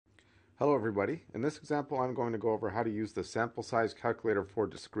Hello everybody. In this example I'm going to go over how to use the sample size calculator for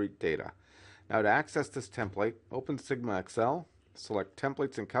discrete data. Now to access this template, open SigmaXL, select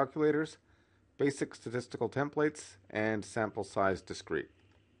Templates and Calculators, Basic Statistical Templates, and Sample Size Discrete.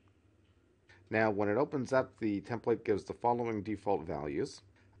 Now when it opens up, the template gives the following default values.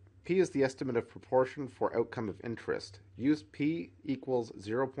 P is the estimate of proportion for outcome of interest. Use P equals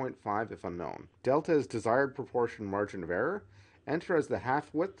 0.5 if unknown. Delta is desired proportion margin of error. Enter as the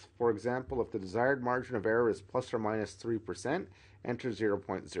half width. For example, if the desired margin of error is plus or minus 3%, enter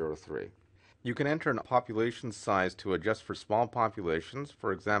 0.03. You can enter a population size to adjust for small populations,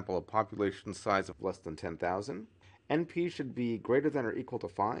 for example, a population size of less than 10,000. NP should be greater than or equal to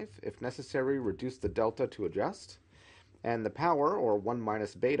 5. If necessary, reduce the delta to adjust. And the power, or 1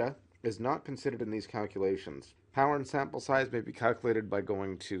 minus beta, is not considered in these calculations. Power and sample size may be calculated by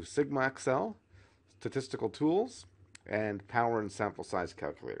going to SigmaXL, Statistical Tools, and Power and Sample Size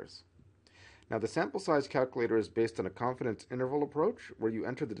Calculators. Now the sample size calculator is based on a confidence interval approach where you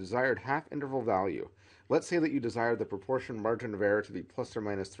enter the desired half interval value. Let's say that you desire the proportion margin of error to be plus or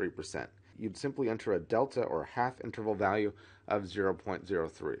minus 3%. You'd simply enter a delta or half interval value of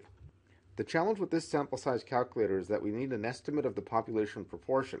 0.03. The challenge with this sample size calculator is that we need an estimate of the population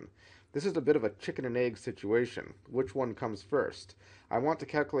proportion. This is a bit of a chicken and egg situation. Which one comes first? I want to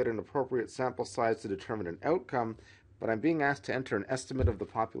calculate an appropriate sample size to determine an outcome, but I'm being asked to enter an estimate of the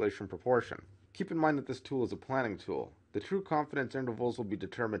population proportion. Keep in mind that this tool is a planning tool. The true confidence intervals will be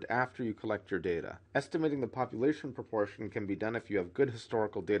determined after you collect your data. Estimating the population proportion can be done if you have good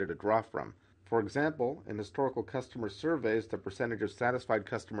historical data to draw from. For example, in historical customer surveys, the percentage of satisfied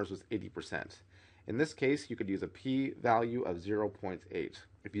customers was 80%. In this case, you could use a p-value of 0.8.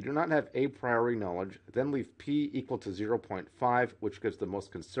 If you do not have a priori knowledge, then leave p equal to 0.5, which gives the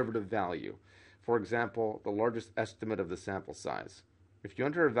most conservative value. For example, the largest estimate of the sample size. If you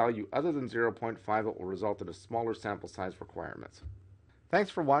enter a value other than 0.5, it will result in a smaller sample size requirement. Thanks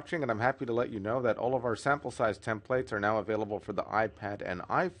for watching, and I'm happy to let you know that all of our sample size templates are now available for the iPad and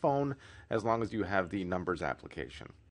iPhone as long as you have the Numbers application.